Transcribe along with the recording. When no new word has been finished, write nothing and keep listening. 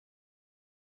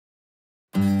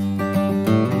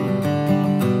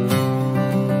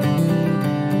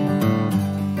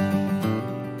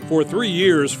For 3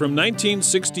 years, from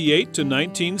 1968 to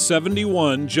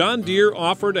 1971, John Deere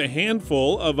offered a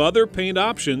handful of other paint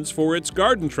options for its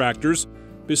garden tractors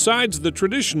besides the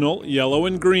traditional yellow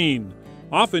and green.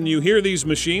 Often you hear these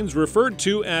machines referred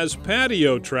to as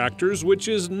patio tractors, which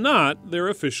is not their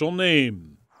official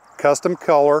name. Custom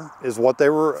color is what they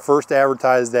were first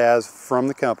advertised as from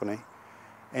the company.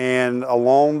 And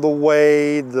along the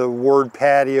way, the word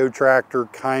patio tractor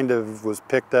kind of was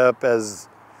picked up as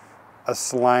a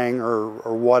slang or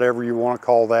whatever you want to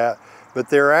call that. But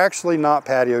they're actually not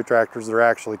patio tractors, they're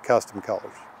actually custom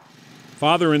colors.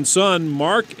 Father and son,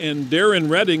 Mark and Darren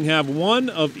Redding, have one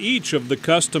of each of the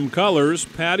custom colors: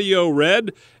 patio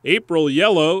red, April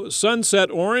yellow, sunset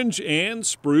orange, and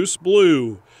spruce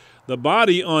blue. The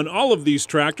body on all of these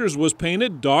tractors was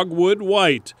painted dogwood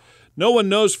white. No one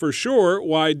knows for sure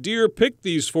why Deere picked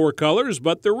these 4 colors,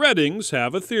 but the Reddings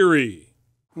have a theory.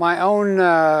 My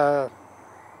own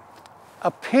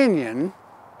opinion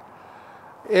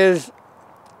is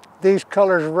these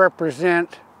colors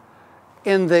represent,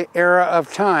 in the era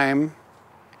of time,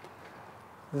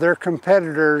 their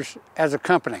competitors as a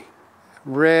company.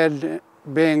 Red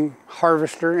being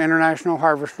Harvester, International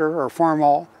Harvester or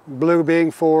Farmall, blue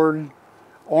being Ford,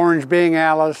 orange being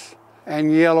Alice,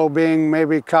 and yellow being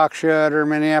maybe Cockshut or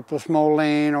Minneapolis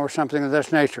Moline or something of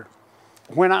this nature.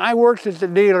 When I worked at the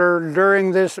dealer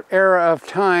during this era of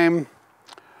time,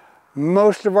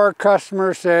 most of our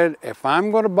customers said, if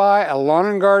I'm going to buy a lawn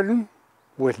and garden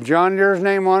with John Deere's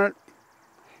name on it,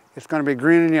 it's going to be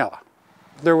green and yellow.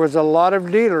 There was a lot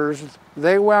of dealers,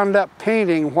 they wound up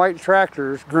painting white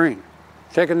tractors green,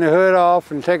 taking the hood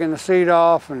off and taking the seat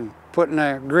off and putting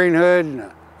a green hood and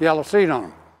a yellow seat on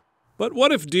them. But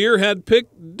what if Deere had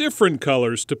picked different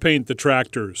colors to paint the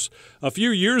tractors? A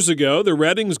few years ago, the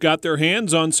Reddings got their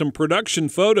hands on some production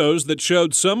photos that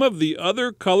showed some of the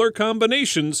other color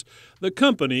combinations the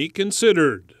company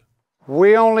considered.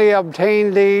 We only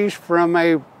obtained these from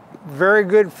a very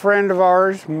good friend of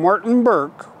ours, Martin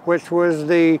Burke, which was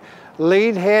the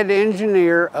lead head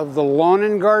engineer of the Lawn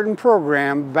and Garden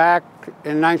program back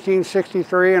in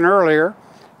 1963 and earlier,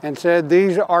 and said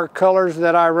these are colors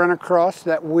that I run across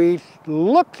that we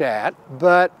looked at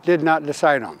but did not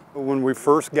decide on. When we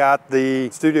first got the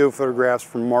studio photographs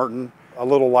from Martin, a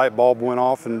little light bulb went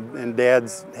off in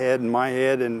Dad's head and my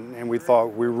head, and we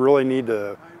thought we really need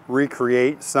to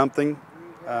recreate something,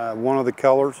 one of the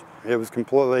colors. It was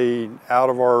completely out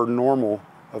of our normal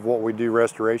of what we do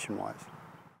restoration-wise.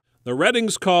 The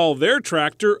Reddings call their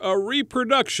tractor a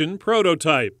reproduction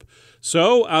prototype.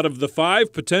 So, out of the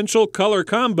 5 potential color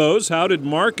combos, how did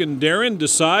Mark and Darren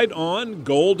decide on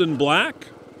gold and black?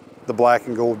 The black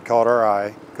and gold caught our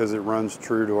eye because it runs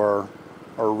true to our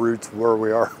roots where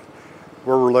we are,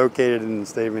 where we're located in the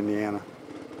state of Indiana.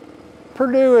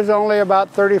 Purdue is only about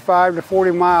 35 to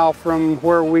 40 miles from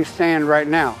where we stand right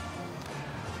now.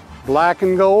 Black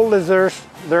and gold is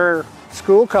their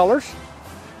school colors.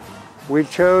 We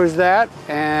chose that,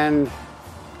 and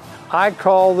I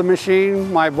call the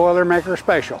machine my Boilermaker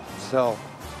Special. So,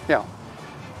 yeah,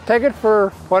 take it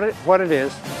for what it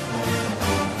is.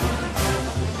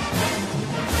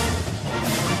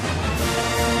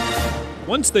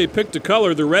 Once they picked a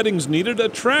color, the Reddings needed a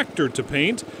tractor to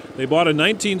paint. They bought a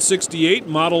 1968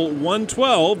 Model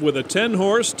 112 with a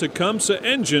 10-horse Tecumseh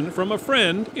engine from a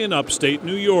friend in upstate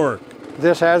New York.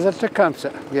 This has a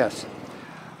Tecumseh, yes.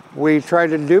 We tried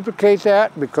to duplicate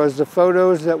that because the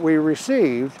photos that we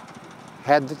received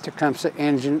had the Tecumseh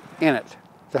engine in it.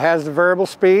 It has the variable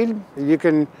speed. You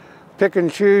can pick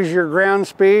and choose your ground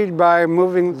speed by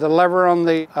moving the lever on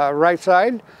the right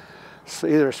side. So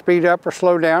either speed up or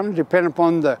slow down, depending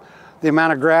upon the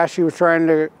amount of grass you were trying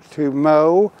to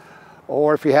mow,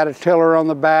 or if you had a tiller on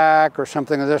the back or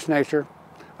something of this nature,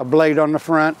 a blade on the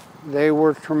front. They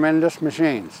were tremendous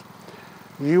machines.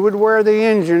 You would wear the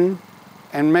engine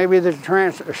and maybe the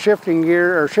shifting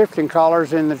gear or shifting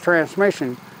collars in the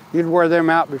transmission, you'd wear them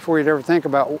out before you'd ever think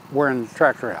about wearing the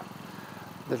tractor out.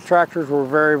 The tractors were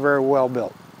very, very well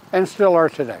built, and still are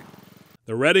today.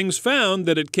 The Reddings found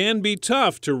that it can be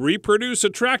tough to reproduce a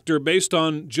tractor based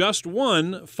on just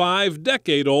one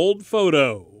 5-decade-old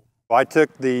photo. I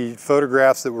took the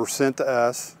photographs that were sent to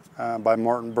us by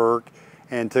Martin Burke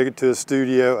and took it to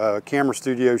a camera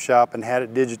studio shop and had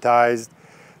it digitized.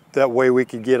 That way we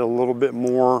could get a little bit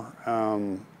more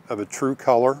of a true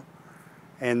color.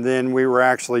 And then we were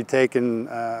actually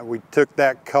we took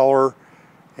that color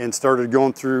and started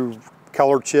going through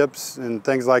color chips and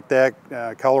things like that,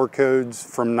 color codes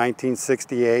from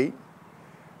 1968.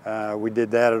 We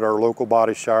did that at our local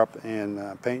body shop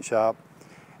and paint shop.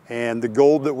 And the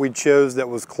gold that we chose that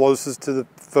was closest to the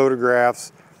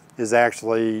photographs is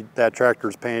actually, that tractor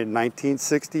is painted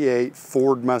 1968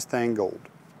 Ford Mustang Gold.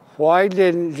 Why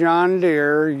didn't John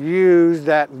Deere use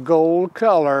that gold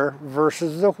color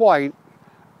versus the white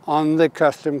on the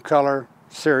custom color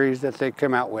series that they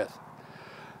come out with?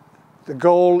 The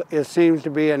gold, it seems to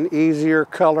be an easier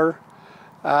color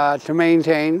to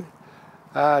maintain.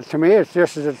 To me, it's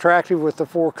just as attractive with the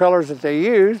 4 colors that they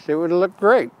used. It would look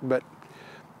great, but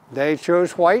they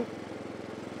chose white.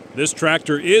 This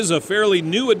tractor is a fairly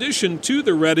new addition to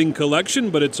the Redding collection,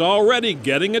 but it's already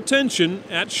getting attention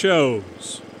at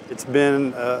shows. It's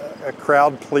been a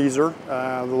crowd pleaser.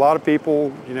 A lot of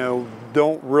people, you know,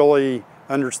 don't really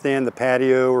understand the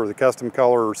patio or the custom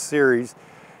color series,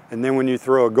 and then when you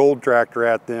throw a gold tractor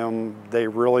at them, they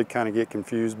really kind of get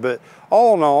confused. But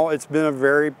all in all, it's been a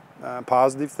very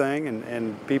positive thing,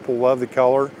 and people love the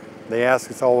color. They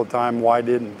ask us all the time, why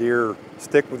didn't Deere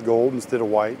stick with gold instead of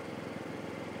white?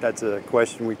 That's a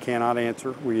question we cannot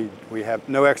answer. We have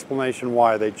no explanation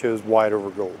why they chose white over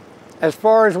gold. As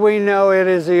far as we know, it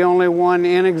is the only one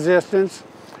in existence.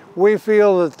 We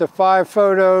feel that the 5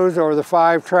 photos or the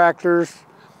 5 tractors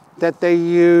that they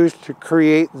used to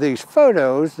create these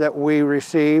photos that we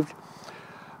received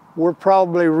were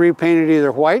probably repainted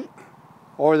either white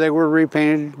or they were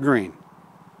repainted green.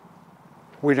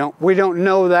 We don't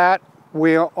know that.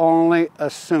 We are only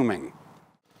assuming.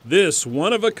 This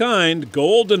one-of-a-kind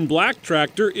gold and black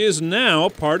tractor is now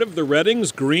part of the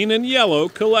Redding's green and yellow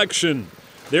collection.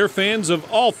 They're fans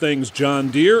of all things John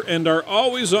Deere and are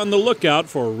always on the lookout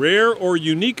for rare or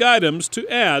unique items to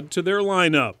add to their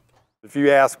lineup. If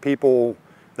you ask people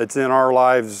that's in our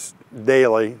lives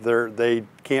daily, they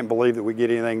can't believe that we get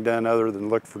anything done other than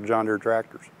look for John Deere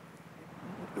tractors.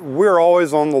 We're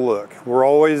always on the look. We're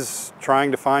always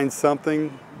trying to find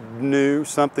something new,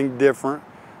 something different.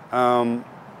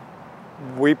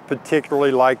 We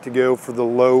particularly like to go for the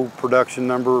low production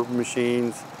number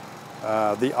machines,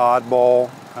 the oddball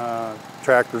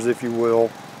tractors, if you will,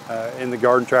 in the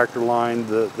garden tractor line,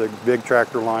 the big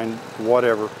tractor line,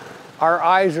 whatever. Our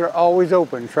eyes are always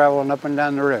open traveling up and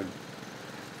down the road.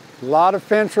 A lot of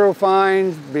fence row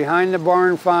finds, behind the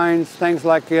barn finds, things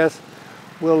like this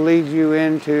will lead you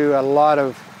into a lot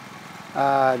of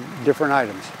different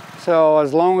items. So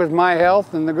as long as my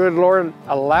health and the good Lord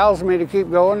allows me to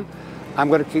keep going, I'm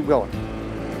going to keep going.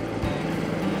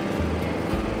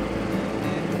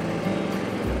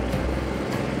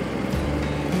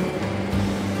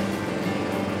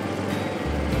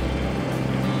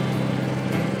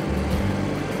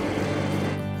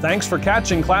 Thanks for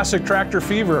catching Classic Tractor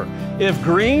Fever. If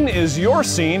green is your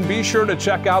scene, be sure to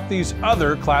check out these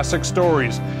other classic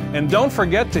stories. And don't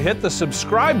forget to hit the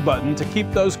subscribe button to keep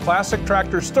those classic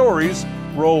tractor stories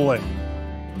rolling.